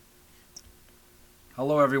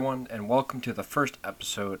Hello, everyone, and welcome to the first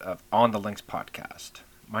episode of On the Links podcast.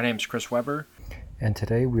 My name is Chris Weber, And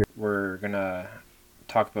today we're gonna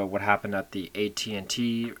talk about what happened at the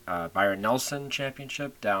AT&T Byron Nelson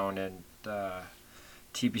Championship down in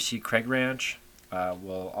TBC Craig Ranch.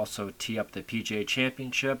 We'll also tee up the PGA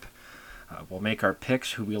Championship. We'll make our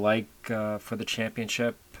picks, who we like for the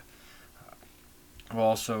championship. We'll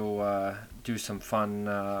also do some fun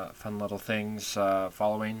little things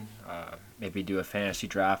following. Maybe do a fantasy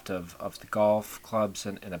draft of the golf clubs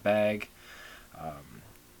in a bag.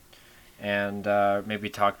 And maybe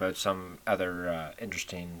talk about some other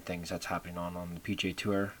interesting things that's happening on the PGA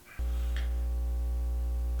Tour.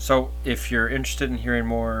 So if you're interested in hearing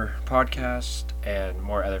more podcasts and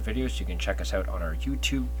more other videos, you can check us out on our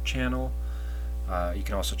YouTube channel. You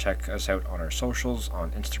can also check us out on our socials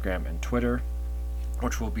on Instagram and Twitter,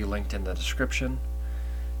 which will be linked in the description.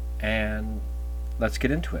 And let's get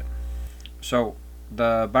into it. So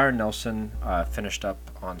the Byron Nelson finished up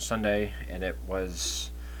on Sunday, and it was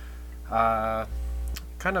kind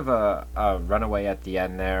of a runaway at the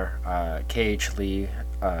end there. KH Lee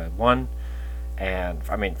won, and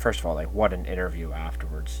I mean, first of all, like, what an interview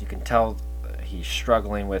afterwards. You can tell he's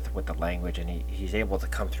struggling with the language, and he's able to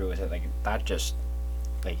come through with it. Like, that just,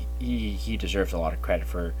 like, he deserves a lot of credit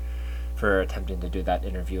for attempting to do that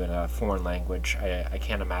interview in a foreign language. I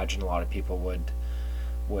can't imagine a lot of people would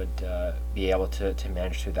be able to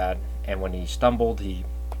manage through that. And when he stumbled, he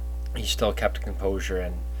still kept composure,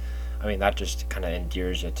 and I mean, that just kind of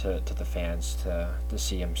endears it to the fans to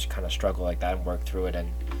see him kind of struggle like that and work through it.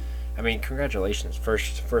 And I mean, congratulations,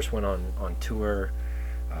 first win on tour,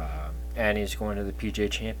 and he's going to the PGA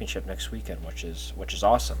Championship next weekend, which is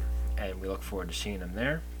awesome, and we look forward to seeing him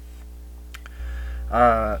there.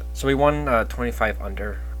 So we won 25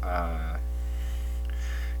 under.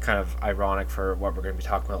 Kind of ironic for what we're going to be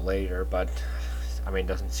talking about later, but I mean, it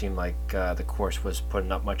doesn't seem like the course was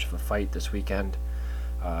putting up much of a fight this weekend.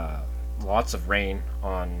 Lots of rain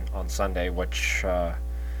on Sunday, which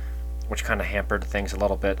kind of hampered things a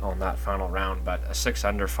little bit on that final round. But a 6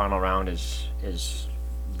 under final round is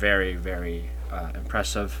very, very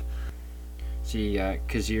impressive. See,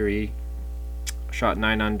 Kaziri shot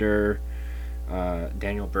 9 under.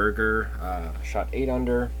 Daniel Berger shot 8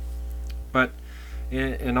 under, but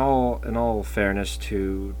in all fairness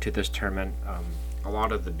to this tournament, a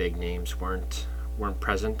lot of the big names weren't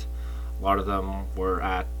present. A lot of them were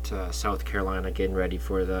at South Carolina getting ready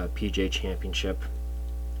for the PGA Championship,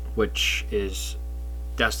 which is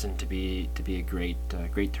destined to be a great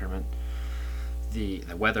tournament. The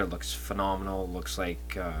weather looks phenomenal. Looks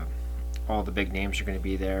like all the big names are going to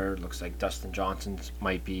be there. Looks like Dustin Johnson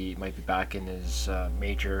might be back in his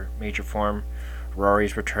major form.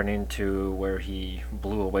 Rory's returning to where he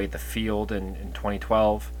blew away the field in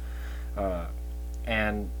 2012,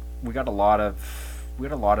 and we got a lot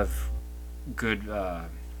of good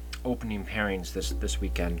opening pairings this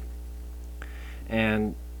weekend.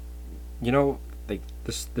 And you know, like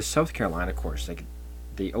the South Carolina course, like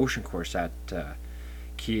the ocean course at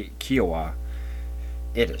Kiowa,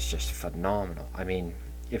 it is just phenomenal. I mean,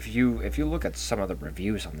 if you look at some of the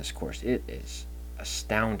reviews on this course, it is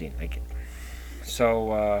astounding. Like,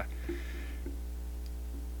 so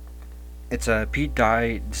it's a Pete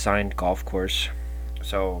Dye designed golf course.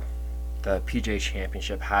 So the PGA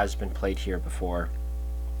Championship has been played here before,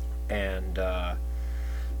 and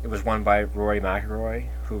it was won by Rory McIlroy,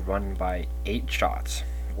 who won by 8 shots,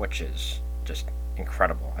 which is just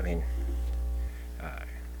incredible. I mean,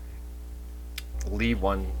 Lee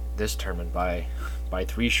won this tournament by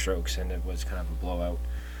 3 strokes, and it was kind of a blowout.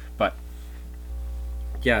 But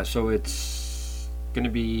yeah, so it's gonna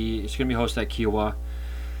be hosted at Kiowa.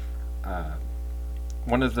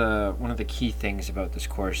 One of the key things about this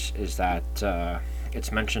course is that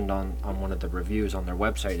it's mentioned on one of the reviews on their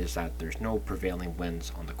website is that there's no prevailing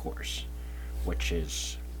winds on the course, which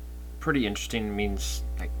is pretty interesting. It means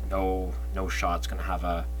like no shot's gonna have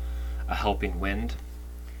a helping wind.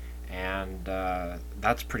 And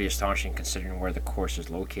that's pretty astonishing considering where the course is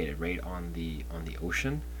located, right on the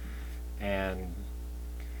ocean. And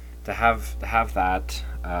to have that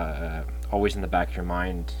always in the back of your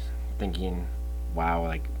mind, thinking, wow,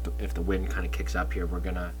 like if the wind kind of kicks up here, we're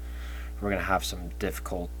gonna have some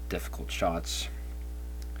difficult shots.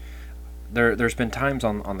 There's been times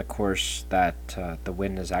on the course that the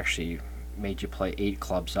wind has actually made you play 8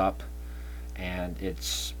 clubs up, and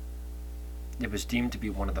it was deemed to be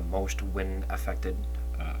one of the most wind-affected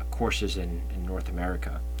courses in North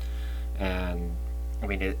America. And I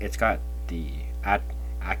mean, it's got the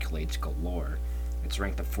accolades galore. It's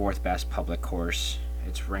ranked the 4th best public course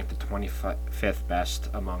It's ranked the 25th best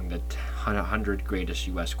among the 100 greatest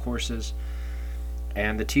U.S. courses.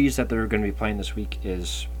 And the tees that they're going to be playing this week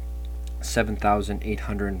is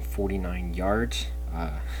 7,849 yards.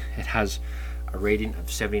 It has a rating of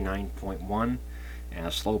 79.1 and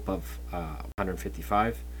a slope of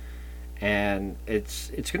 155. And it's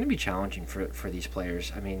going to be challenging for these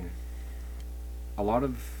players. I mean, a lot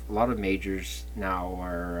of majors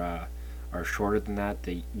now are shorter than that.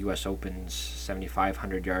 The U.S. Open's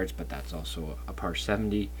 7,500 yards, but that's also a par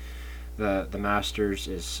 70. The Masters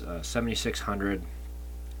is 7,600.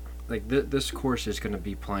 Like this course is going to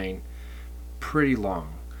be playing pretty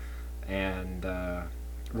long, and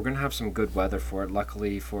we're going to have some good weather for it.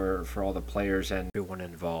 Luckily for all the players and everyone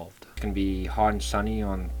involved. It's going to be hot and sunny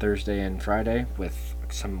on Thursday and Friday with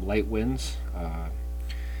some light winds,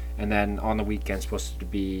 and then on the weekend it's supposed to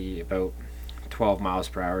be about 12 miles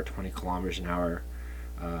per hour, 20 kilometers an hour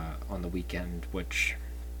on the weekend, which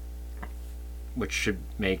should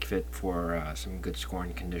make it for some good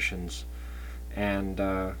scoring conditions. And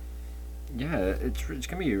yeah, it's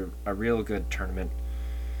gonna be a real good tournament.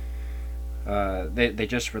 They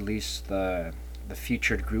just released the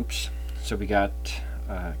featured groups, so we got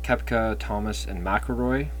Koepka, Thomas, and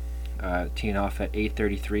McIlroy teeing off at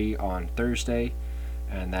 8:33 on Thursday,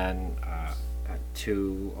 and then at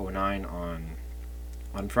 2:09 on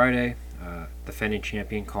Friday. Defending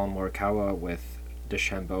champion Colin Morikawa with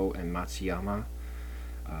DeChambeau and Matsuyama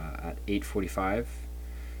at 8:45,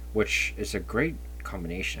 which is a great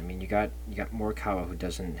combination. I mean, you got Morikawa, who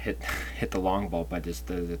doesn't hit the long ball, but is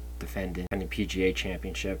the defending PGA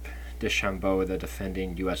Championship. DeChambeau, the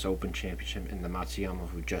defending U.S. Open Championship, and the Matsuyama,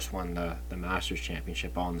 who just won the Masters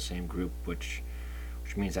Championship, all in the same group, which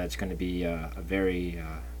means that it's going to be a very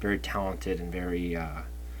talented and very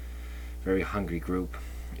hungry group.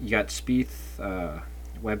 You got Spieth,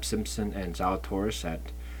 Webb Simpson, and Zalatoris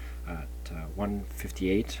at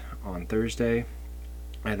 1:58 on Thursday,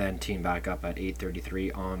 and then team back up at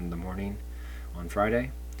 8:33 on the morning on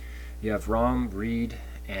Friday. You have Rahm, Reed,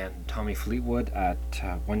 and Tommy Fleetwood at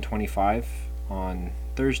 1:25 on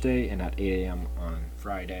Thursday and at 8 a.m. on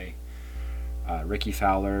Friday. Ricky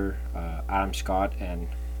Fowler, Adam Scott, and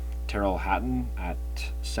Terrell Hatton at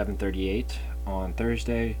 7:38 on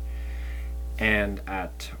Thursday and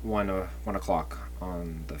at 1 o'clock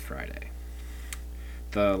on the Friday.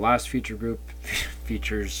 The last feature group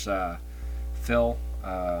features Phil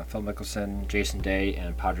Mickelson, Jason Day,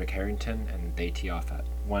 and Padraig Harrington, and they tee off at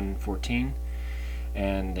 1:14,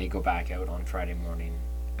 and they go back out on Friday morning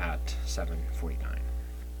at 7:49.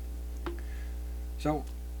 So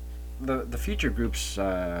the feature groups,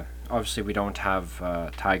 obviously we don't have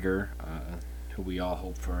Tiger, who we all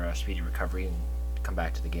hope for a speedy recovery and come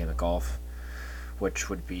back to the game of golf, which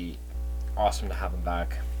would be awesome to have him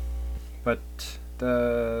back. But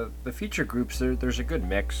the feature groups, there's a good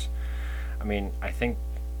mix. I mean, I think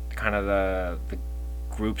kind of the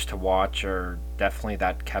groups to watch are definitely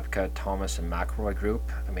that Koepka, Thomas, and McIlroy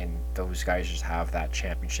group. I mean, those guys just have that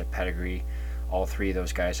championship pedigree. All three of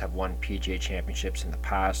those guys have won PGA championships in the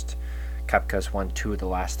past. Koepka's won 2 of the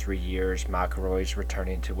last 3 years. McIlroy's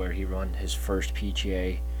returning to where he won his first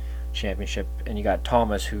PGA championship, and you got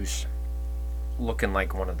Thomas, who's looking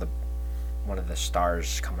like one of the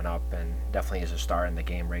stars coming up, and definitely is a star in the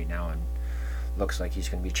game right now, and looks like he's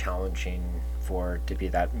going to be challenging to be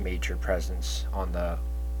that major presence on the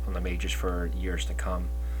majors for years to come.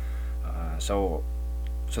 So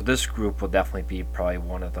this group will definitely be probably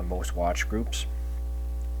one of the most watched groups.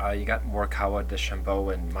 You got Morikawa,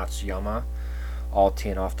 DeChambeau, and Matsuyama all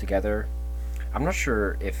teeing off together. I'm not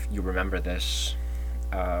sure if you remember this.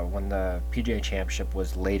 When the PGA Championship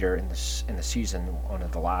was later in the season, one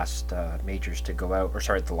of the last majors to go out,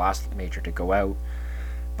 the last major to go out,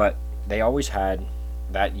 but they always had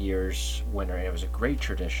that year's winner, and it was a great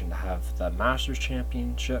tradition to have the Masters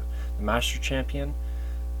champion,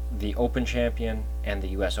 the Open champion, and the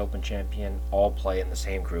U.S. Open champion all play in the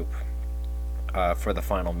same group for the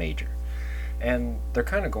final major. And they're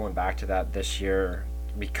kind of going back to that this year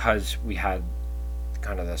because we had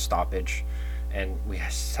kind of the stoppage, and we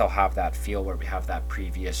still have that feel where we have that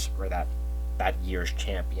previous or that year's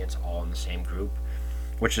champions all in the same group,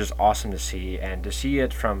 which is awesome to see, and to see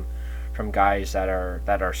it from guys that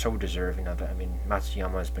are so deserving of it. I mean,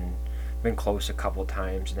 Matsuyama has been close a couple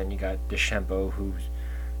times, and then you got DeChambeau, who's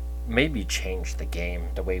maybe changed the game,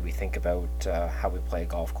 the way we think about how we play a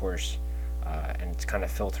golf course, and it's kind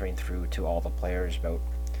of filtering through to all the players about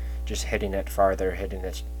just hitting it farther. Hitting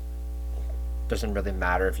it doesn't really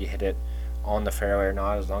matter if you hit it on the fairway or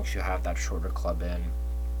not, as long as you have that shorter club in,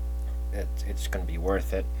 it's going to be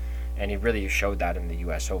worth it. and he really showed that in the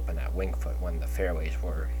U.S. Open at Winged Foot when the fairways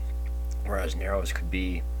were as narrow as could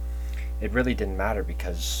be. It really didn't matter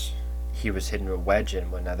because he was hitting a wedge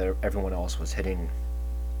in when everyone else was hitting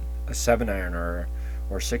a 7-iron or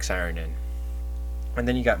 6-iron in. And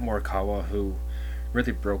then you got Morikawa, who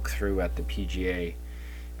really broke through at the PGA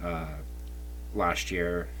last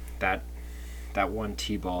year. That one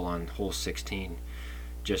tee ball on hole 16,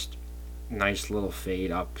 just nice little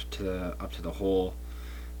fade up to the hole.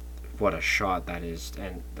 What a shot that is,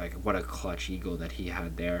 and like what a clutch eagle that he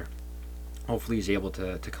had there. Hopefully he's able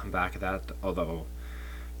to come back at that, although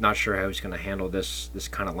not sure how he's going to handle this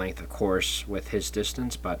kind of length of course with his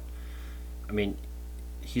distance. But I mean,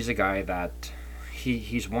 he's a guy that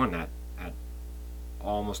he's won at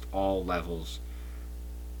almost all levels,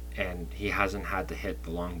 and he hasn't had to hit the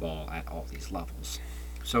long ball at all these levels.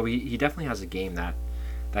 So he definitely has a game that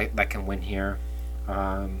can win here.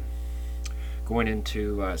 Going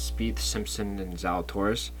into Spieth, Simpson, and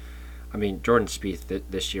Zalatoris, I mean, Jordan Spieth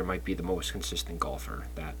this year might be the most consistent golfer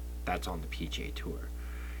that's on the PGA Tour.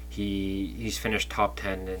 He's finished top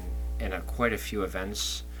 10 in quite a few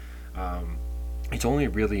events. He's only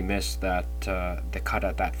really missed the cut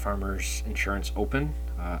at that Farmers Insurance Open.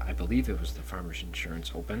 I believe it was the Farmers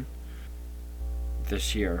Insurance Open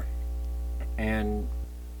this year, and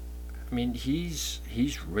I mean he's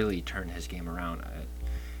really turned his game around.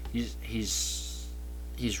 He's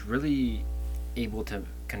really able to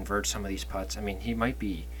convert some of these putts. I mean, he might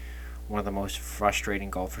be one of the most frustrating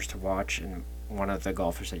golfers to watch, and one of the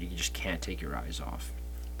golfers that you just can't take your eyes off.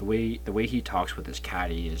 The way he talks with his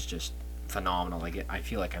caddy is just phenomenal. Like, I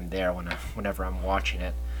feel like I'm there whenever I'm watching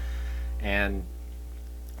it. And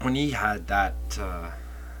when he had that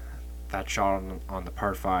shot on the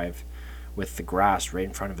par 5 with the grass right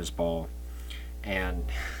in front of his ball, and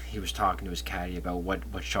he was talking to his caddy about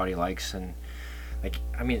what shot he likes, and like,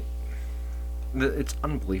 I mean, it's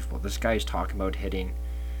unbelievable. This guy's talking about hitting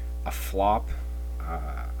a flop,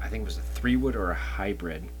 I think it was a 3-wood or a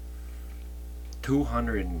hybrid,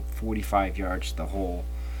 245 yards to the hole,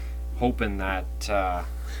 hoping that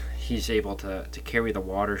he's able to carry the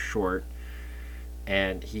water short,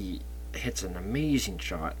 and he hits an amazing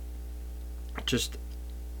shot. Just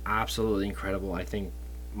absolutely incredible. I think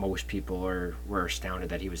most people were astounded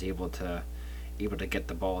that he was able to get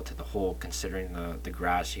the ball to the hole, considering the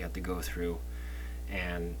grass he had to go through,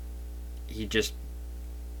 and he just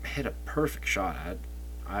hit a perfect shot.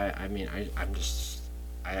 I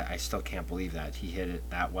still can't believe that he hit it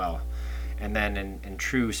that well. And then in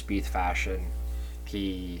true Spieth fashion,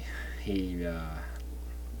 he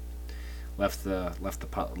left the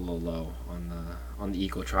putt a little low on the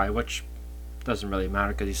eagle try, which doesn't really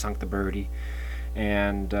matter because he sunk the birdie,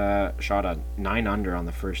 and shot a 9 under on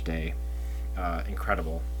the first day.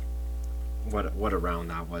 Incredible. What a round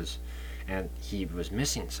that was. And he was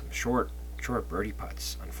missing some short birdie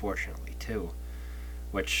putts, unfortunately, too,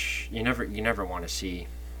 which you never want to see.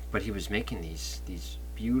 But he was making these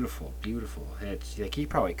beautiful hits. Like, he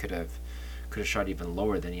probably could have shot even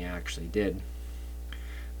lower than he actually did.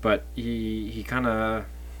 But he kind of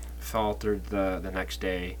faltered the next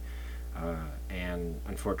day, and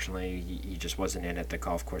unfortunately he just wasn't in it. The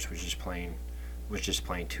golf course was just playing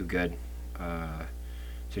too good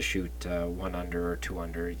to shoot 1 under or 2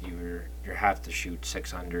 under. You have to shoot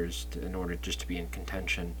 6 unders in order just to be in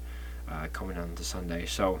contention coming on to Sunday.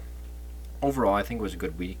 So overall, I think it was a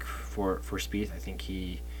good week for Spieth. I think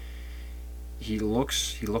he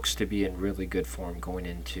looks to be in really good form going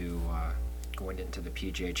into the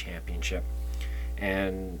PGA Championship.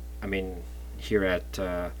 And I mean, here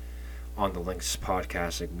at On the Links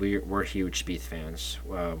podcast, like, we're huge Spieth fans.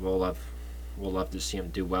 We'll love to see him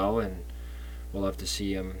do well, and we'll love to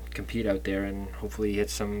see him compete out there, and hopefully hit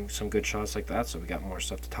some good shots like that, so we got more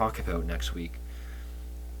stuff to talk about next week.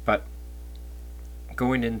 But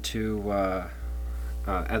going into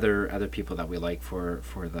other people that we like for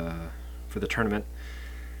the tournament,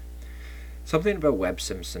 something about Webb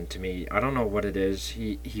Simpson to me, I don't know what it is.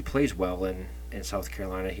 He plays well in South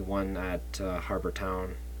Carolina. He won at Harbour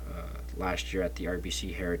Town last year at the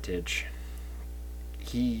RBC Heritage.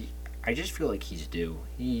 I just feel like he's due.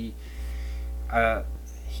 He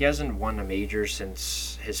hasn't won a major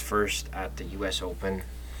since his first at the U.S. Open.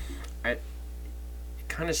 It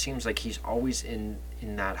kind of seems like he's always in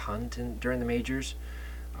that hunt during the majors.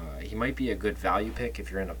 He might be a good value pick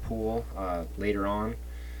if you're in a pool later on.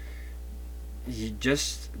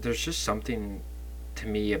 There's just something to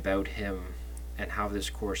me about him and how this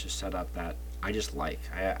course is set up that I just like.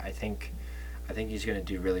 I think he's going to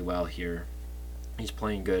do really well here. He's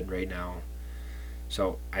playing good right now,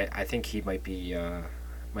 so I think he might be a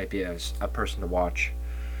person to watch.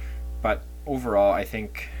 But overall, I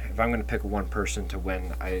think if I'm going to pick one person to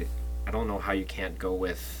win, I don't know how you can't go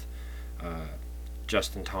with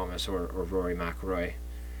Justin Thomas or Rory McIlroy.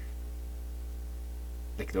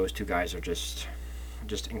 Like, those two guys are just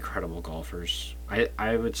incredible golfers.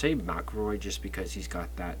 I would say McIlroy just because he's got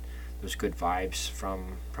those good vibes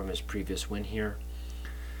from his previous win here.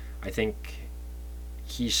 I think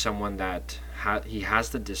he's someone that he has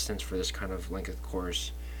the distance for this kind of length of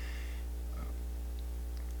course.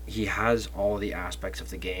 He has all the aspects of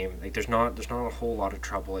the game. Like, there's not a whole lot of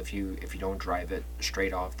trouble if you don't drive it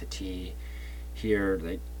straight off the tee here.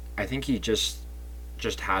 Like, I think he just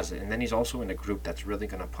has it, and then he's also in a group that's really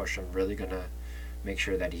gonna push him, really gonna make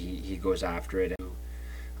sure that he goes after it and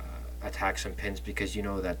attack some pins, because you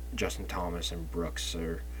know that Justin Thomas and Brooks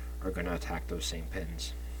are gonna attack those same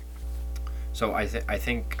pins. So I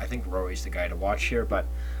think Rory's the guy to watch here, but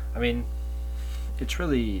I mean, it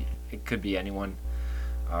could be anyone.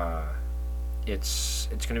 It's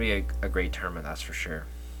going to be a great tournament, that's for sure.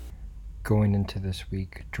 Going into this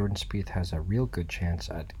week, Jordan Spieth has a real good chance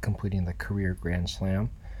at completing the career Grand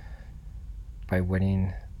Slam by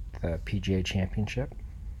winning the PGA Championship.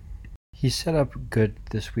 He's set up good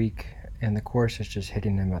this week, and the course is just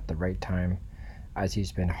hitting him at the right time, as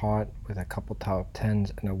he's been hot with a couple top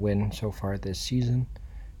 10s and a win so far this season.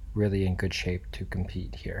 Really in good shape to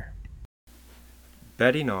compete here.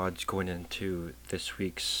 Betting odds going into this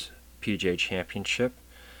week's PGA Championship.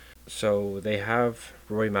 So they have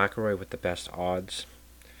Rory McIlroy with the best odds,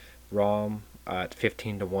 Rahm at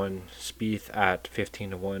 15-1, Spieth at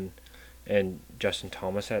 15-1, and Justin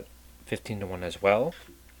Thomas at 15-1 as well.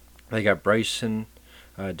 They got Bryson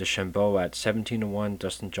DeChambeau at 17-1,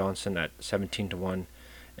 Dustin Johnson at 17-1,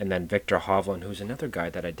 and then Victor Hovland, who's another guy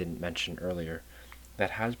that I didn't mention earlier,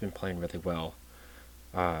 that has been playing really well,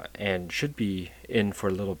 and should be in for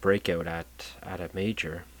a little breakout at a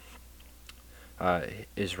major.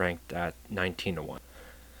 Is ranked at 19-1.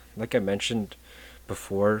 Like I mentioned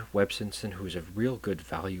before, Webb Simpson, who's a real good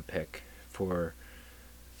value pick for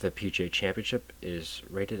the PGA Championship, is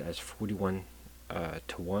rated as 41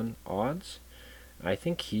 to 1 odds. I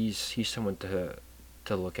think he's someone to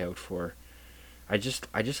look out for. I just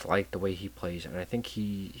like the way he plays, and I think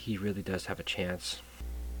he really does have a chance.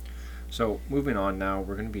 So moving on now,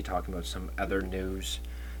 we're going to be talking about some other news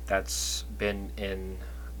that's been in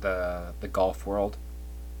the golf world.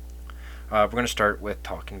 We're going to start with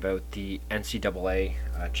talking about the NCAA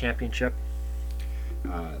championship,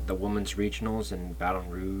 the women's regionals in Baton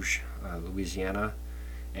Rouge, Louisiana,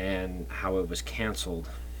 and how it was canceled.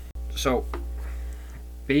 So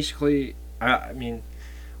basically, I mean,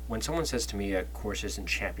 when someone says to me a course isn't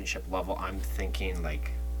championship level, I'm thinking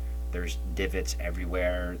like there's divots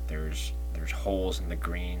everywhere, there's holes in the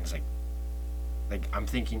greens, like I'm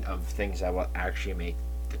thinking of things that will actually make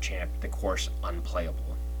the course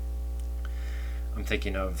unplayable. I'm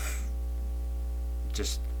thinking of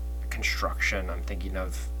just construction. I'm thinking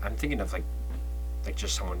of like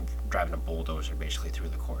just someone driving a bulldozer basically through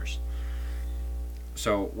the course.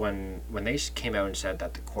 So when they came out and said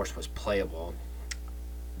that the course was playable,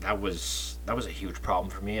 that was a huge problem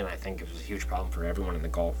for me, and I think it was a huge problem for everyone in the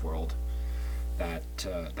golf world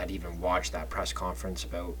that even watched that press conference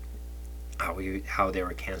about how they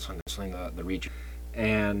were canceling the region.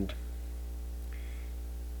 And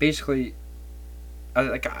basically,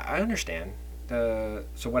 I understand.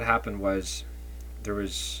 So what happened was there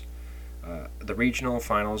was the regional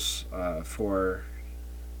finals for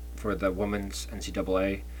the women's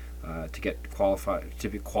NCAA to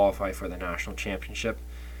qualify for the national championship,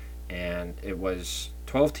 and it was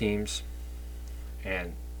 12 teams,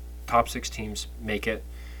 and top 6 teams make it,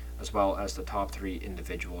 as well as the top 3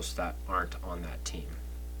 individuals that aren't on that team.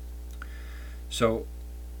 So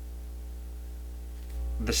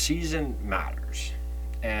the season matters,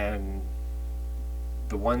 and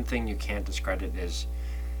the one thing you can't discredit is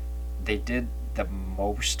they did the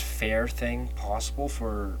most fair thing possible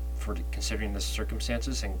for considering the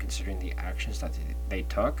circumstances and considering the actions that they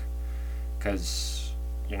took, because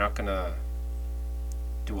you're not going to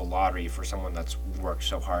do a lottery for someone that's worked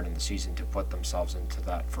so hard in the season to put themselves into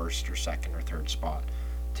that first or second or third spot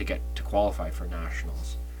to get to qualify for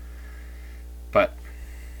nationals. But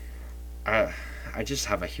I just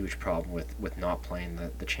have a huge problem with not playing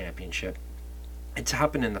the championship. It's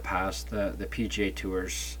happened in the past. The PGA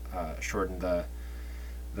Tours shortened the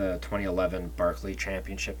 2011 Barclay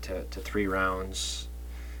Championship to 3 rounds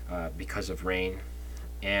because of rain.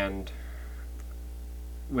 And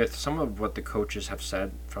with some of what the coaches have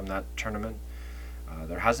said from that tournament,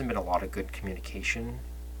 there hasn't been a lot of good communication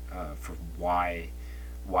for why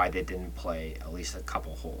they didn't play at least a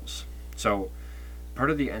couple holes. So part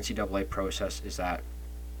of the NCAA process is that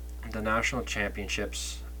the national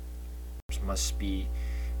championships must be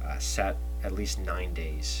set at least 9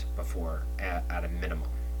 days before, at a minimum.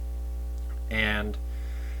 And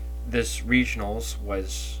this regionals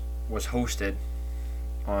was hosted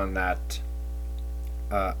on that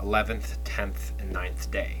 11th, 10th, and 9th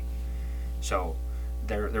day. So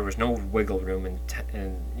there was no wiggle room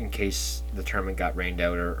in case the tournament got rained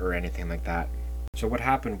out or anything like that. So what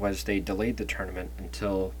happened was they delayed the tournament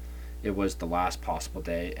until it was the last possible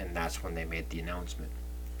day, and that's when they made the announcement.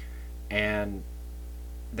 And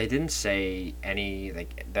they didn't say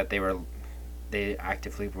that they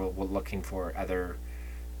actively were looking for other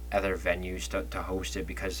venues to host it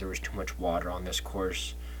because there was too much water on this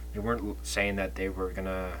course. They weren't saying that they were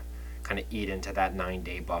gonna kind of eat into that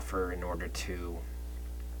 9-day buffer in order to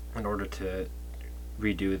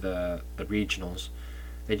redo the regionals.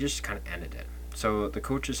 They just kind of ended it. So the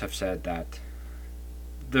coaches have said that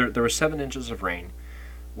there was 7 inches of rain,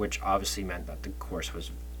 which obviously meant that the course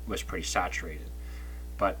was pretty saturated.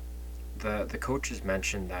 But the coaches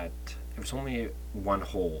mentioned that it was only one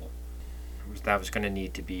hole that was going to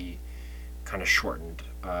need to be kind of shortened.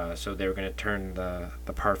 So they were going to turn the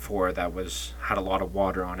par 4 that had a lot of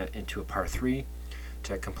water on it into a par 3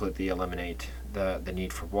 to completely eliminate the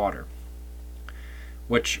need for water,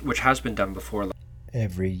 which has been done before.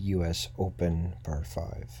 Every U.S. Open par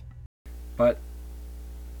 5. But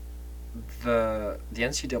the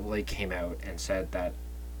NCAA came out and said that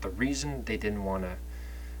the reason they didn't want to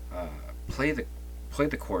play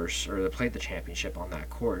the course or play the championship on that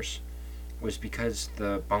course was because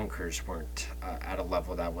the bunkers weren't at a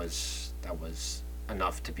level that was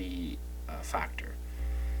enough to be a factor.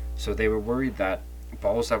 So they were worried that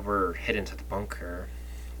balls that were hit into the bunker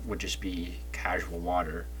would just be casual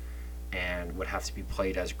water and would have to be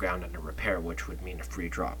played as ground under repair, which would mean a free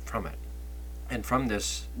drop from it. And from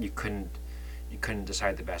this, you couldn't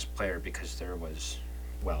decide the best player because there was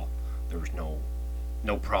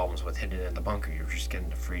no problems with hitting it in the bunker. You were just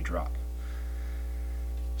getting a free drop.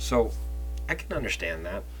 So I can understand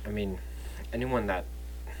that. I mean, anyone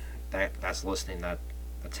that's listening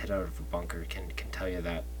that's hit out of a bunker can tell you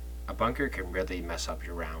that a bunker can really mess up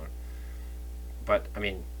your round. But I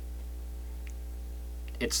mean,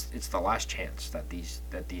 it's the last chance that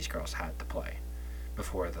these girls had to play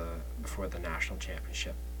before the national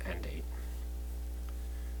championship end date.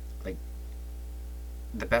 Like,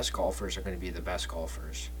 the best golfers are going to be the best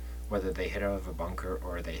golfers, whether they hit out of a bunker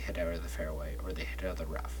or they hit out of the fairway or they hit out of the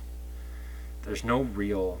rough. There's no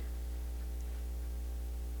real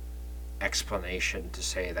explanation to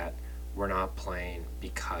say that we're not playing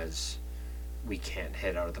because we can't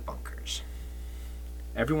hit out of the bunkers.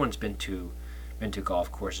 Everyone's been to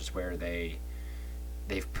golf courses where they've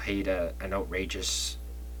paid an outrageous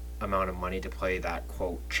amount of money to play that,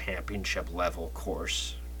 quote, championship level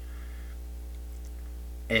course,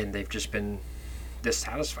 and they've just been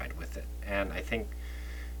dissatisfied with it. And I think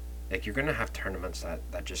you're gonna have tournaments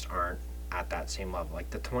that just aren't at that same level. Like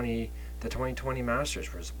the 2020 Masters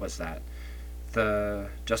was that. The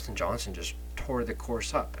Justin Johnson just tore the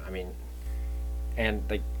course up. I mean, and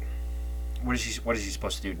what is he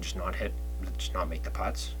supposed to do? Just not make the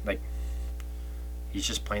putts? Like, he's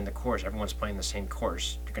just playing the course. Everyone's playing the same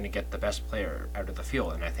course. You're going to get the best player out of the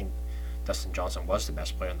field, and I think Dustin Johnson was the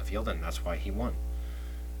best player on the field, and that's why he won.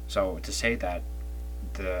 So to say that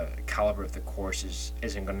the caliber of the course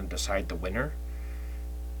isn't going to decide the winner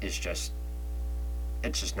is just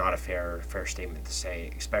not a fair statement to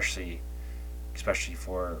say, especially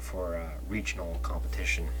for regional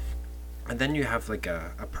competition. And then you have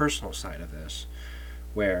a personal side of this,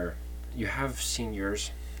 where you have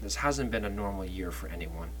seniors. This hasn't been a normal year for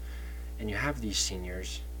anyone, and you have these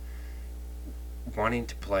seniors wanting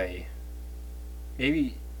to play.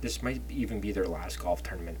 Maybe this might even be their last golf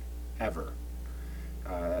tournament ever.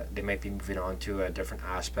 They might be moving on to a different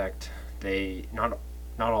aspect. Not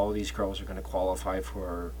all of these girls are going to qualify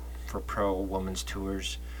for pro women's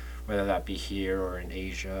tours, whether that be here or in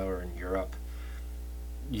Asia or in Europe.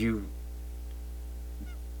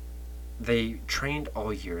 They trained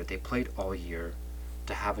all year, they played all year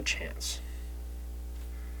to have a chance.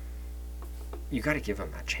 You got to give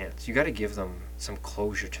them that chance. You got to give them some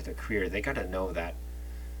closure to their career. They got to know that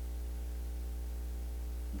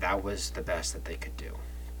was the best that they could do.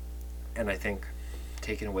 And I think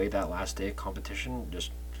taking away that last day of competition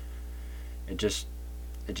it just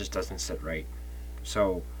doesn't sit right.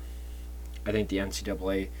 So I think the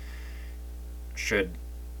NCAA should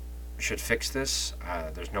fix this.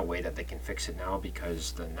 There's no way that they can fix it now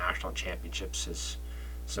because the national championships is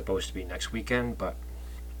supposed to be next weekend, but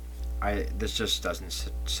this just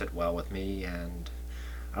doesn't sit well with me, and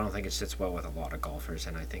I don't think it sits well with a lot of golfers,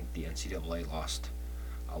 and I think the NCAA lost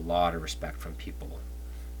a lot of respect from people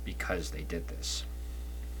because they did this.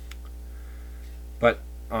 But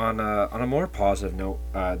on a more positive note,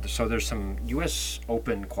 so there's some U.S.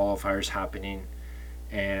 Open qualifiers happening,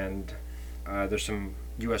 and there's some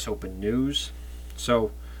U.S. Open news.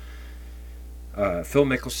 So Phil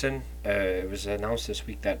Mickelson, it was announced this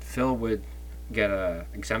week that Phil would get a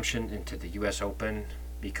exemption into the U.S. Open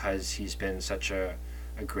because he's been such a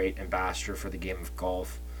great ambassador for the game of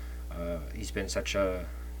golf. He's been such a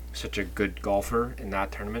good golfer in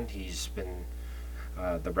that tournament. He's been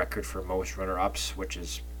the record for most runner-ups, which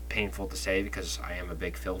is painful to say because I am a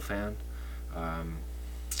big Phil fan.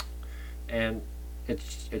 And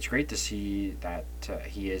it's great to see that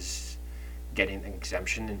he is getting an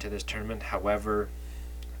exemption into this tournament. However,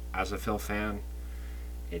 as a Phil fan,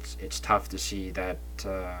 it's tough to see that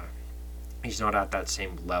he's not at that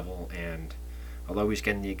same level. And although he's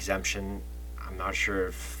getting the exemption, I'm not sure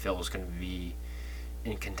if Phil's going to be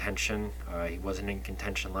in contention. He wasn't in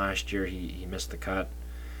contention last year. He missed the cut,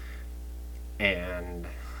 and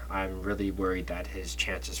I'm really worried that his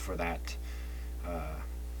chances for that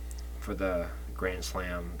for the Grand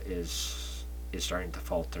Slam is starting to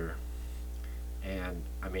falter. And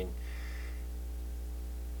I mean,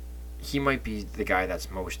 he might be the guy that's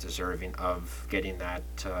most deserving of getting that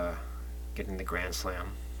getting the Grand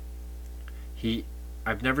Slam.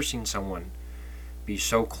 I've never seen someone be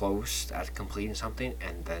so close at completing something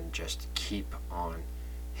and then just keep on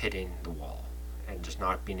hitting the wall and just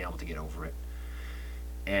not being able to get over it.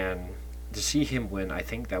 And to see him win, I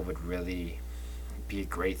think that would really be a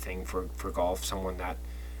great thing for golf. Someone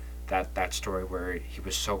that story where he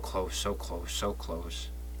was so close,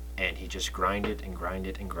 and he just grinded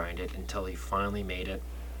until he finally made it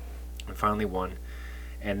and finally won.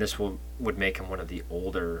 And this would make him one of the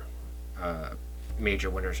older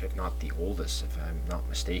major winners, if not the oldest, if I'm not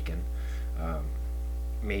mistaken,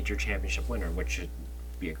 major championship winner, which should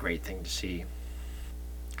be a great thing to see.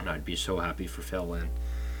 And I'd be so happy for Phil, and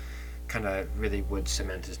kind of really would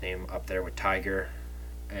cement his name up there with Tiger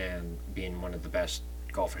and being one of the best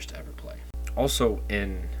golfers to ever play. Also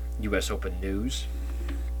in U.S. Open news,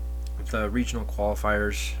 the local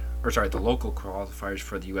qualifiers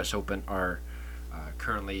for the U.S. Open are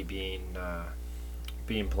currently being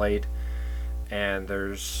played, and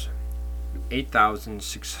there's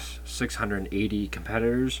 8,680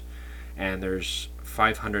 competitors, and there's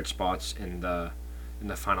 500 spots in the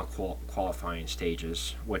final qualifying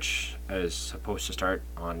stages, which is supposed to start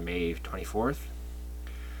on May 24th.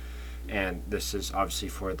 And this is obviously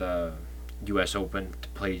for the U.S. Open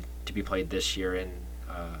to be played this year in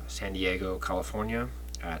San Diego, California,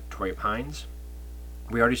 at Torrey Pines.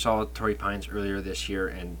 We already saw Torrey Pines earlier this year,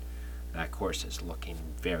 and that course is looking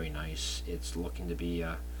very nice. It's looking to be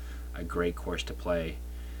a great course to play,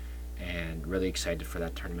 and really excited for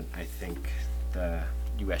that tournament. I think the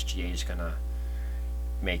USGA is going to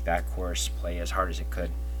make that course play as hard as it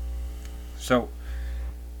could. So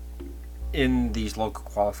in these local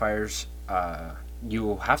qualifiers,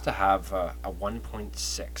 you have to have a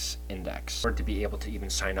 1.6 index to be able to even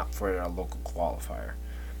sign up for a local qualifier.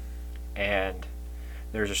 And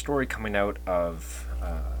there's a story coming out of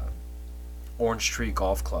Orange Tree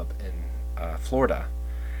Golf Club in Florida,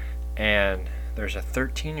 and there's a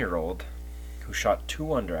 13-year-old who shot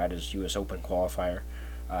 2 under at his U.S. Open qualifier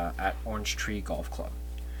at Orange Tree Golf Club.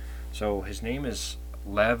 So his name is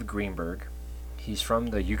Lev Greenberg. He's from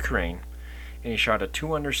the Ukraine, and he shot a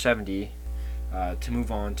 2 under 70 to move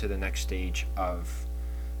on to the next stage of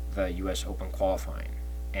the U.S. Open qualifying.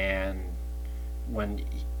 And when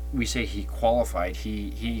we say he qualified,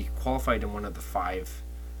 he qualified in one of the 5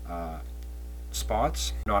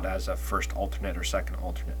 spots, not as a first alternate or second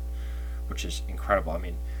alternate, which is incredible. I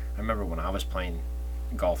mean, I remember when I was playing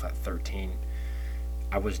golf at 13,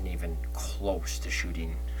 I wasn't even close to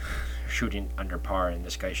shooting under par, and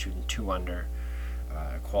this guy's shooting 2 under,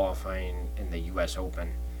 qualifying in the U.S.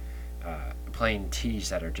 Open, playing tees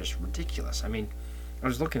that are just ridiculous. I mean, I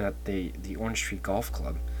was looking at the Orange Tree Golf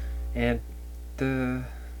Club, and the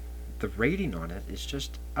rating on it is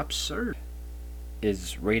just absurd.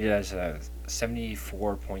 Is rated as a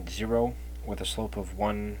 74.0 with a slope of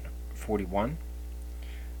 141.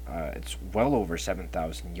 It's well over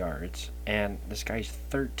 7,000 yards, and this guy's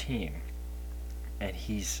 13, and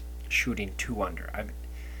he's shooting 2 under. I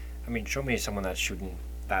mean, show me someone that's shooting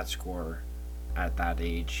that score at that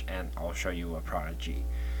age, and I'll show you a prodigy.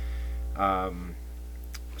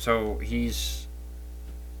 So he's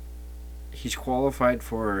qualified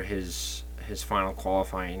for his final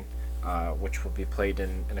qualifying, which will be played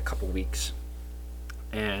in a couple weeks,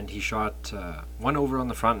 and he shot one over on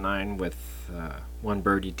the front nine with one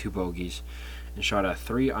birdie, two bogeys, and shot a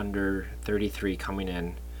 3 under 33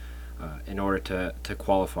 coming in order to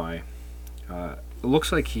qualify. It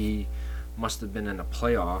looks like he must have been in a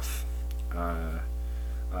playoff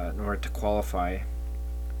in order to qualify,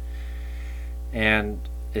 and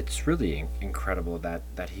it's really incredible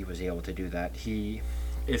that he was able to do that.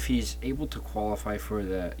 If he's able to qualify for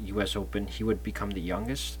the U.S. Open, he would become the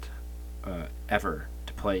youngest ever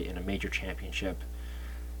to play in a major championship,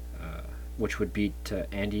 which would beat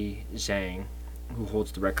Andy Zhang, who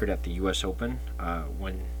holds the record at the U.S. Open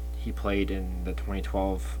when he played in the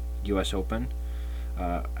 2012 U.S. Open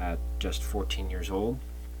at just 14 years old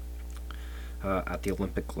at the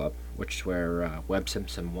Olympic Club, which is where Webb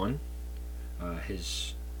Simpson won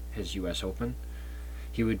his U.S. Open.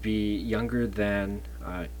 He would be younger than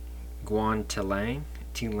Guan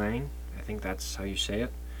Tilang, I think that's how you say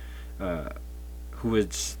it, who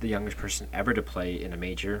was the youngest person ever to play in a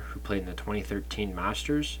major, who played in the 2013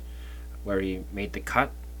 Masters, where he made the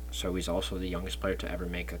cut. So he's also the youngest player to ever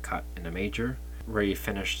make a cut in a major, where he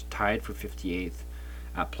finished tied for 58th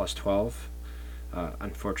at plus 12,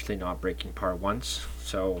 unfortunately not breaking par once.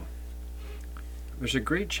 So there's a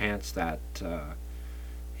great chance that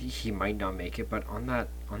he might not make it, but on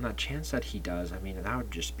that chance that he does, I mean, that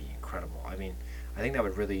would just be incredible. I mean, I think that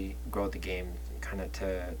would really grow the game kind of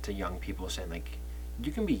to young people, saying like,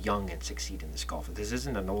 you can be young and succeed in this golf. This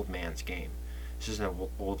isn't an old man's game. This isn't an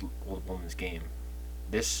old woman's game.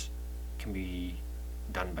 This can be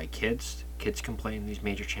done by kids. Kids can play in these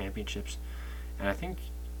major championships, and I think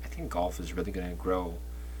golf is really going to grow.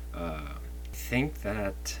 I think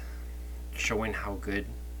that showing how good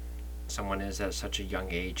someone is at such a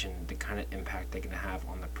young age and the kind of impact they're going to have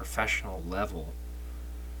on the professional level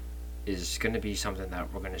is going to be something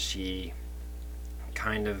that we're going to see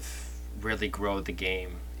kind of really grow the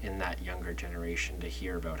game in that younger generation, to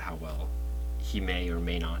hear about how well he may or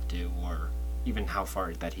may not do, or even how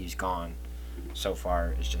far that he's gone so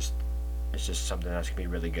far. It's just something that's going to be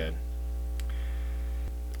really good.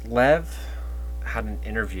 Lev had an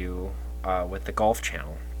interview with the Golf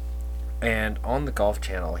Channel, and on the Golf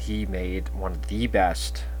Channel he made one of the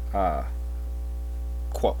best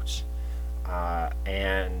quotes,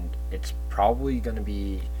 and it's probably going to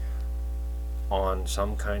be on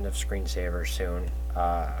some kind of screensaver soon,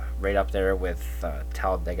 right up there with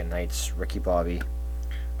Talladega Nights, Ricky Bobby,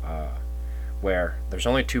 where there's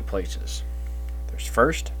only two places. There's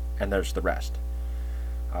first and there's the rest.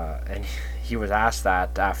 And he was asked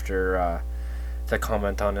that after to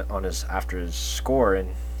comment on his after his score,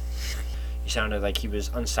 and he sounded like he was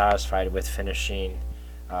unsatisfied with finishing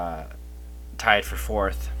tied for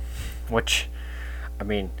fourth, which, I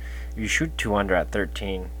mean, you shoot 2 under at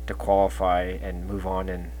 13 to qualify and move on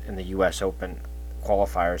in the U.S. Open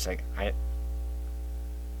qualifiers. Like, I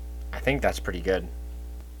think that's pretty good.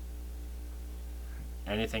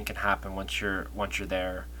 Anything can happen once you're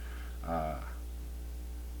there,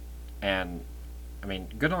 and I mean,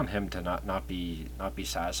 good on him to not be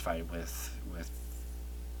satisfied with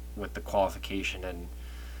the qualification, and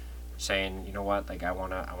saying, you know what, like, I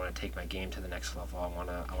wanna take my game to the next level.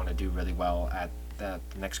 I wanna do really well at the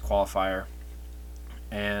next qualifier,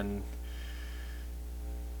 and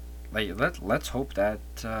like let's hope that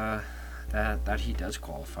that he does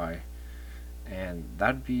qualify, and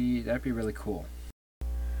that'd be really cool.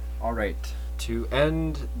 All right, to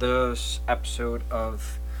end this episode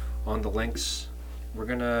of On the Links, we're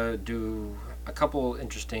gonna do a couple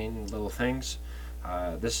interesting little things.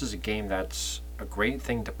 This is a game that's a great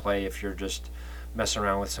thing to play if you're just messing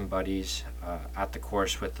around with some buddies at the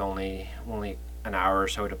course with only an hour or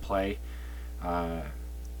so to play.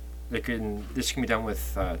 This can be done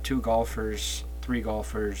with 2 golfers, 3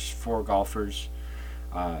 golfers, 4 golfers,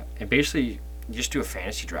 and basically you just do a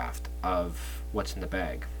fantasy draft of what's in the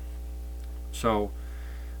bag. So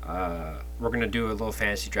we're gonna do a little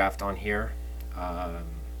fantasy draft on here.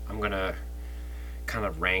 I'm gonna kind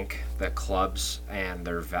of rank the clubs and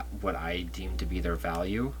their what I deem to be their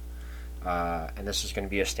value, and this is going to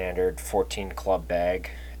be a standard 14 club bag,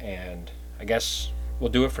 and I guess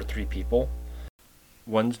we'll do it for 3 people.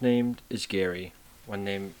 One's name is Gary, one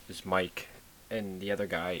name is Mike, and the other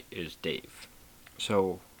guy is Dave.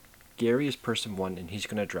 So Gary is person 1, and he's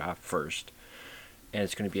going to draft first, and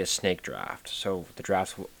it's going to be a snake draft. So the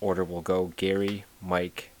draft order will go Gary,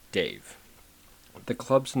 Mike, Dave. The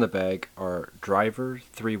clubs in the bag are driver,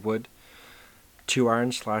 3-wood,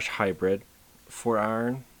 2-iron/hybrid,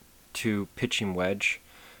 4-iron, 2 pitching wedge,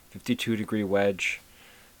 52-degree wedge,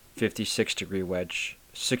 56-degree wedge,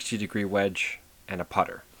 60-degree wedge, and a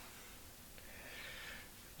putter.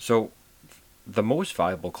 So The most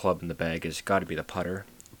valuable club in the bag has got to be the putter.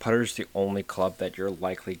 Putter is the only club that you're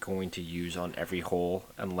likely going to use on every hole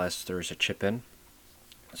unless there's a chip in.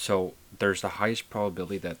 So there's the highest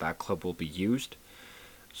probability that that club will be used.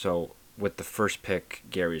 So with the first pick,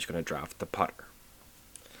 Gary is going to draft the putter.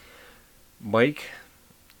 Mike,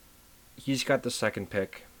 he's got the second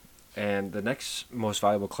pick, and the next most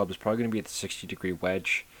valuable club is probably going to be at the 60-degree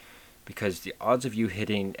wedge, because the odds of you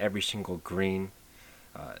hitting every single green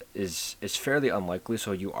is fairly unlikely.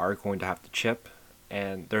 So you are going to have to chip,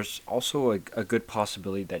 and there's also a good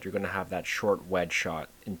possibility that you're going to have that short wedge shot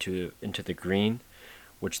into the green,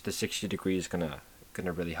 which the 60 degree is gonna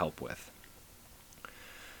really help with.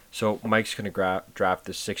 So Mike's gonna draft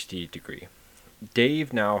the 60 degree.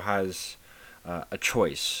 Dave now has a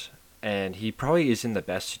choice, and he probably is in the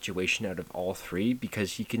best situation out of all three,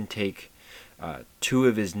 because he can take two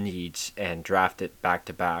of his needs and draft it back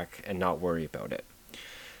to back and not worry about it.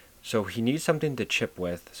 So he needs something to chip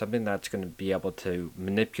with, something that's going to be able to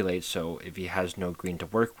manipulate, so if he has no green to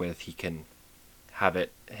work with, he can have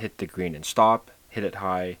it hit the green and stop, hit it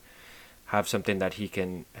high, have something that he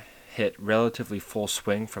can hit relatively full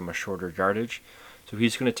swing from a shorter yardage. So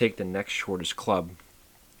he's going to take the next shortest club,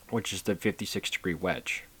 which is the 56-degree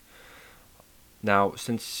wedge. Now,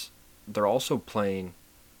 since they're also playing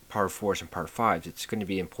par 4s and par 5s, it's going to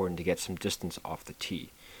be important to get some distance off the tee.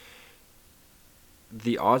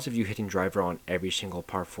 The odds of you hitting driver on every single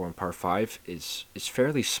par 4 and par 5 is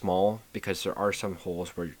fairly small, because there are some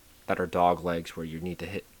holes that are dog legs where you need to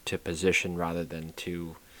hit to position rather than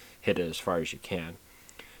to hit it as far as you can.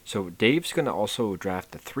 So Dave's going to also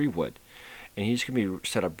draft the 3-wood, and he's going to be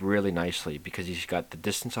set up really nicely because he's got the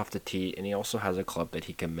distance off the tee, and he also has a club that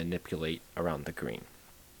he can manipulate around the green.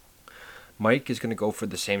 Mike is going to go for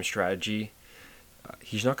the same strategy.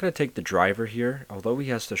 He's not going to take the driver here. Although he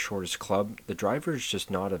has the shortest club, the driver is just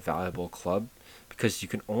not a valuable club because you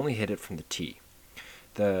can only hit it from the tee.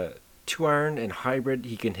 The 2-iron and hybrid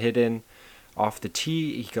he can hit in off the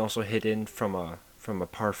tee. He can also hit in from a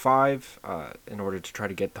par 5 in order to try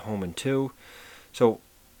to get the home in 2. So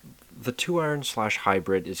the 2-iron /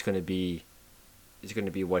 hybrid is going to be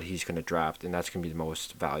what he's going to draft, and that's going to be the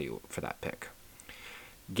most value for that pick.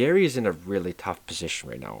 Gary is in a really tough position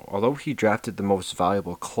right now. Although he drafted the most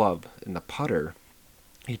valuable club in the putter,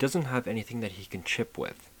 he doesn't have anything that he can chip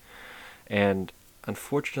with. And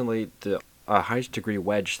unfortunately, the highest degree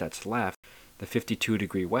wedge that's left, the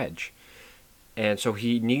 52-degree wedge. And so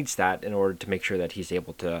he needs that in order to make sure that he's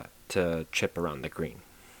able to chip around the green.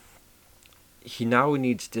 He now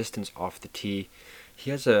needs distance off the tee.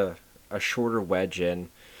 He has a shorter wedge in.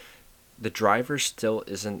 The driver still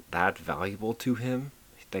isn't that valuable to him.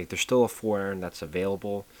 Like, there's still a 4-iron that's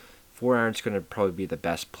available. 4-iron's going to probably be the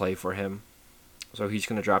best play for him. So he's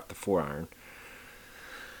going to drop the 4-iron.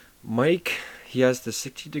 Mike, he has the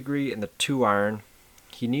 60-degree and the 2-iron.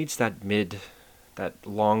 He needs that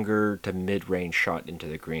longer to mid-range shot into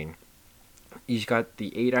the green. He's got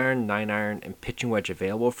the 8-iron, 9-iron, and pitching wedge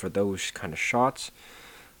available for those kind of shots.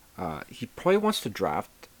 He probably wants to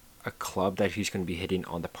draft a club that he's going to be hitting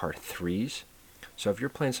on the par 3s. So if you're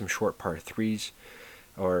playing some short par 3s,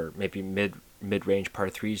 or maybe mid-range par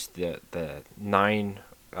 3s, the 9,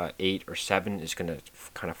 8, or 7 is going to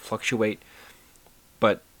kind of fluctuate.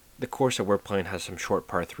 But the course that we're playing has some short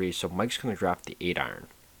par 3s, so Mike's going to draft the 8-iron.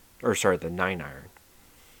 The 9-iron.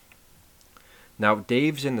 Now,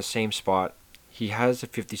 Dave's in the same spot. He has a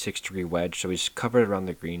 56-degree wedge, so he's covered around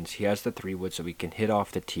the greens. He has the 3-wood, so he can hit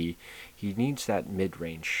off the tee. He needs that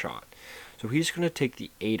mid-range shot. So he's going to take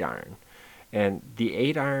the 8-iron. And the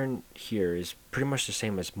 8-iron here is pretty much the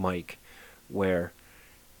same as Mike, where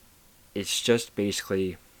it's just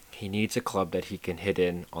basically he needs a club that he can hit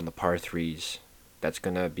in on the par 3s that's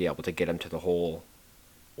going to be able to get him to the hole,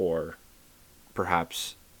 or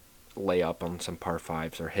perhaps lay up on some par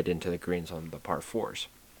 5s or hit into the greens on the par 4s.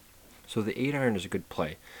 So the 8-iron is a good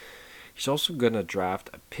play. He's also going to draft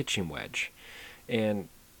a pitching wedge. And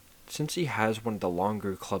since he has one of the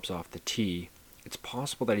longer clubs off the tee, it's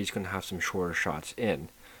possible that he's going to have some shorter shots in.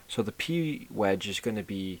 So the P wedge is going to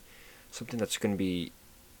be something that's going to be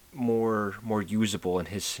more usable in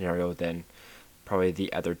his scenario than probably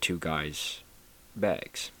the other two guys'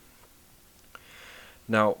 bags.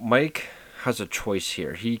 Now, Mike has a choice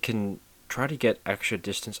here. He can try to get extra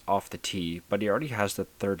distance off the tee, but he already has the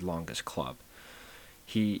third longest club.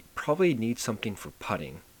 He probably needs something for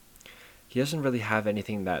putting. He doesn't really have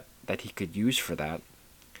anything that he could use for that.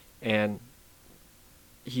 And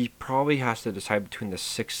he probably has to decide between the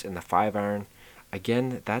 6 and the 5-iron.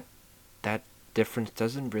 Again, that difference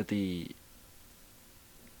doesn't really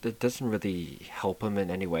help him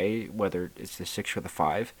in any way, whether it's the 6 or the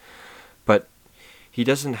 5. but he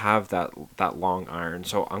doesn't have that long iron,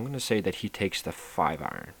 so I'm going to say that he takes the 5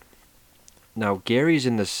 iron. Now, Gary's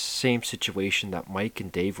in the same situation that Mike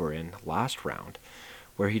and Dave were in last round,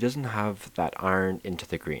 where he doesn't have that iron into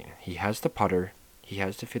the green. He has the putter, he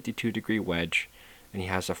has the 52-degree wedge, and he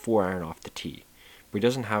has a 4 iron off the tee. But he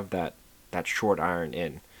doesn't have that short iron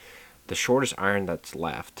in. The shortest iron that's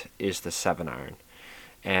left is the 7 iron,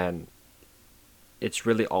 and it's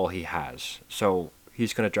really all he has. So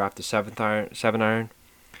he's going to drop the 7 iron,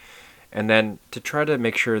 and then to try to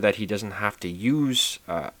make sure that he doesn't have to use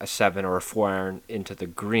a 7 or a 4 iron into the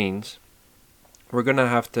greens, we're going to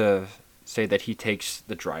have to say that he takes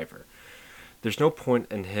the driver. There's no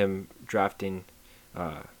point in him drafting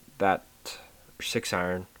that 6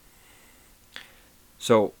 iron.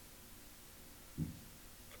 So,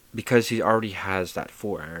 because he already has that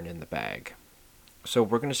 4 iron in the bag. So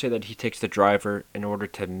we're going to say that he takes the driver in order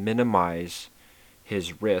to minimize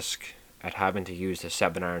his risk at having to use the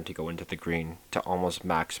 7 iron to go into the green, to almost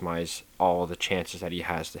maximize all the chances that he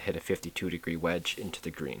has to hit a 52-degree wedge into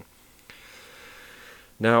the green.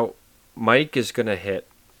 Now, Mike is going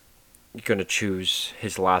to choose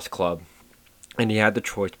his last club, and he had the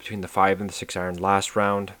choice between the 5 and the 6 iron last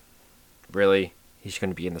round. Really, he's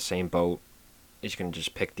going to be in the same boat. He's going to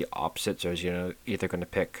just pick the opposite, so he's either going to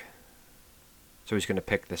pick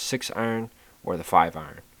the 6 iron or the 5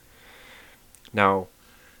 iron. Now,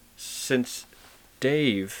 since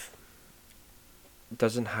Dave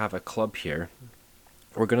doesn't have a club here,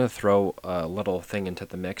 we're going to throw a little thing into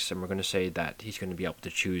the mix, and we're going to say that he's going to be able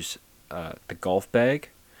to choose the golf bag.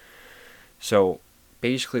 So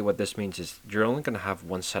basically what this means is you're only going to have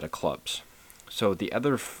one set of clubs. So the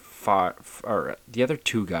other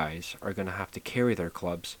two guys are going to have to carry their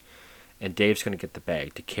clubs, and Dave's going to get the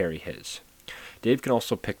bag to carry his. Dave can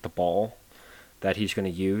also pick the ball that he's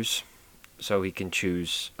going to use. So he can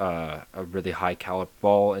choose a really high caliber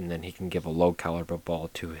ball, and then he can give a low caliber ball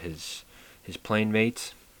to his playing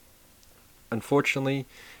mates. Unfortunately,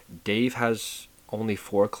 Dave has only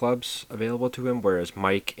 4 clubs available to him, whereas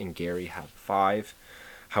Mike and Gary have 5.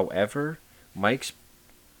 However, Mike's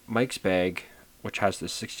bag, which has the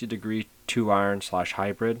 60-degree 2 iron /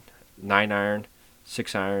 hybrid, 9 iron,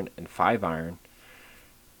 6 iron, and 5 iron,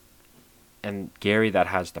 and Gary that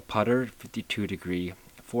has the putter, 52-degree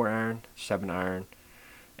 4 iron, 7 iron,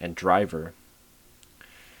 and driver,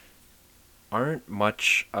 aren't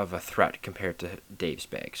much of a threat compared to Dave's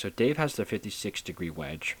bag. So Dave has the 56-degree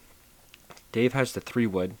wedge. Dave has the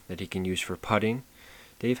 3-wood that he can use for putting.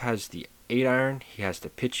 Dave has the 8 iron, he has the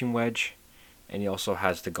pitching wedge, and he also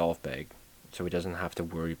has the golf bag. So he doesn't have to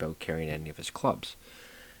worry about carrying any of his clubs.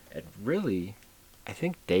 And really, I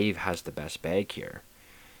think Dave has the best bag here.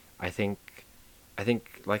 I think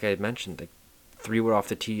like I had mentioned, the 3-wood off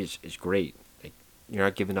the tee is great. Like, you're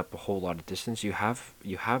not giving up a whole lot of distance. You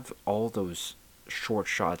have all those short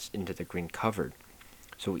shots into the green covered.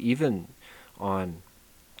 So even on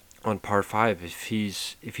par 5, if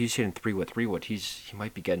he's hitting 3-wood, he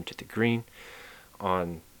might be getting to the green.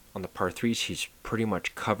 On the par 3s, he's pretty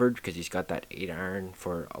much covered because he's got that 8 iron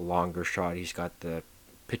for a longer shot. He's got the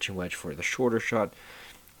pitching wedge for the shorter shot.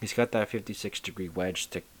 He's got that 56-degree wedge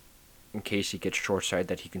to, in case he gets short side,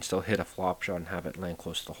 that he can still hit a flop shot and have it land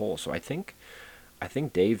close to the hole. So I think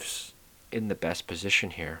Dave's in the best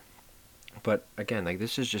position here. But again, like,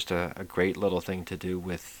 this is just a great little thing to do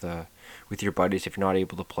with your buddies if you're not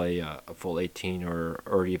able to play a full 18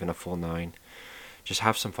 or even a full 9. Just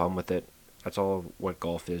have some fun with it. That's all what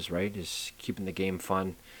golf is, right? Is keeping the game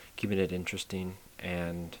fun, keeping it interesting,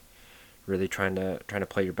 and really trying to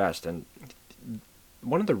play your best. And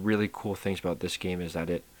one of the really cool things about this game is that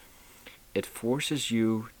it forces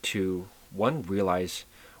you to, one, realize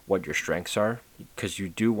what your strengths are, because you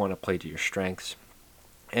do want to play to your strengths,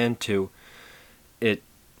 and 2, it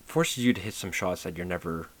forces you to hit some shots that you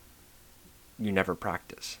never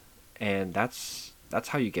practice. And that's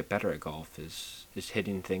how you get better at golf, is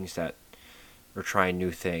hitting things that, or trying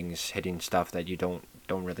new things, hitting stuff that you don't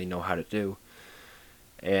really know how to do.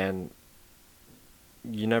 And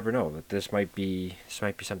you never know, that this might be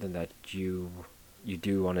something that you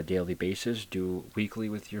do on a daily basis, do weekly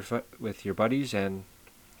with your buddies, and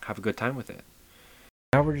have a good time with it.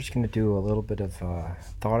 Now we're just going to do a little bit of a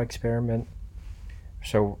thought experiment.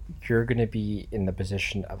 So you're going to be in the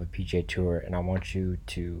position of a PGA Tour, and I want you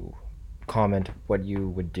to comment what you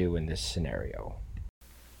would do in this scenario.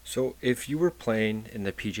 So if you were playing in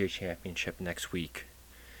the PGA Championship next week,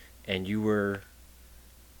 and you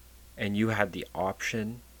had the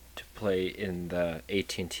option to play in the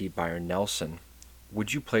AT&T Byron Nelson,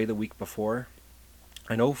 would you play the week before?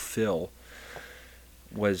 I know Phil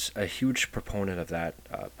was a huge proponent of that.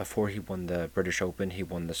 Before he won the British Open, he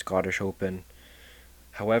won the Scottish Open.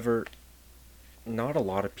 However, not a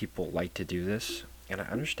lot of people like to do this, and I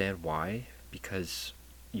understand why, because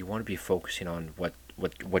you want to be focusing on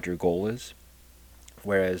what your goal is,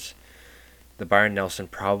 whereas the Byron Nelson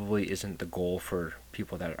probably isn't the goal for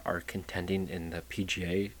people that are contending in the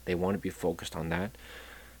PGA. They want to be focused on that.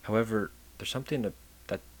 However, there's something that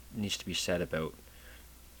needs to be said about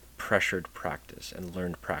pressured practice and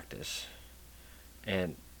learned practice.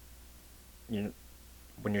 And you know,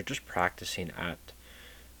 when you're just practicing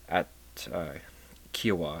at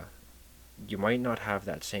Kiowa, you might not have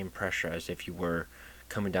that same pressure as if you were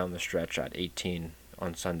coming down the stretch at 18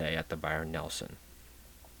 on Sunday at the Byron Nelson.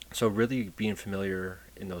 So really being familiar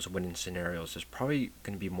in those winning scenarios is probably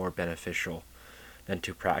going to be more beneficial than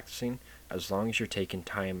to practicing, as long as you're taking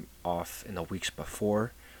time off in the weeks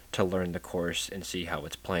before to learn the course and see how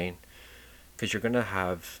it's playing, because you're going to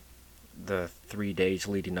have the 3 days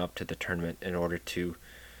leading up to the tournament in order to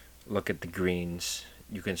look at the greens.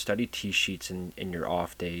 You can study tee sheets in your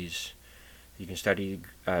off days. You can study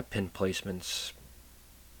pin placements.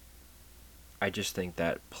 I just think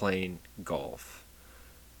that playing golf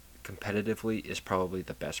competitively is probably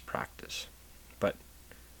the best practice. But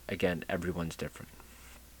again, everyone's different.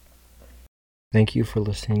 Thank you for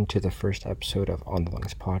listening to the first episode of On the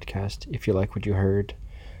Lungs podcast. If you like what you heard,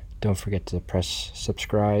 don't forget to press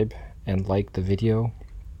subscribe and like the video.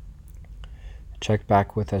 Check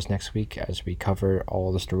back with us next week as we cover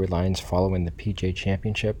all the storylines following the PGA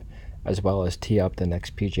Championship, as well as tee up the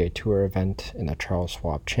next PGA Tour event in the Charles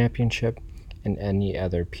Schwab Championship and any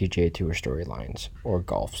other PGA Tour storylines or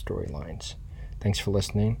golf storylines. Thanks for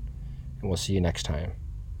listening, and we'll see you next time.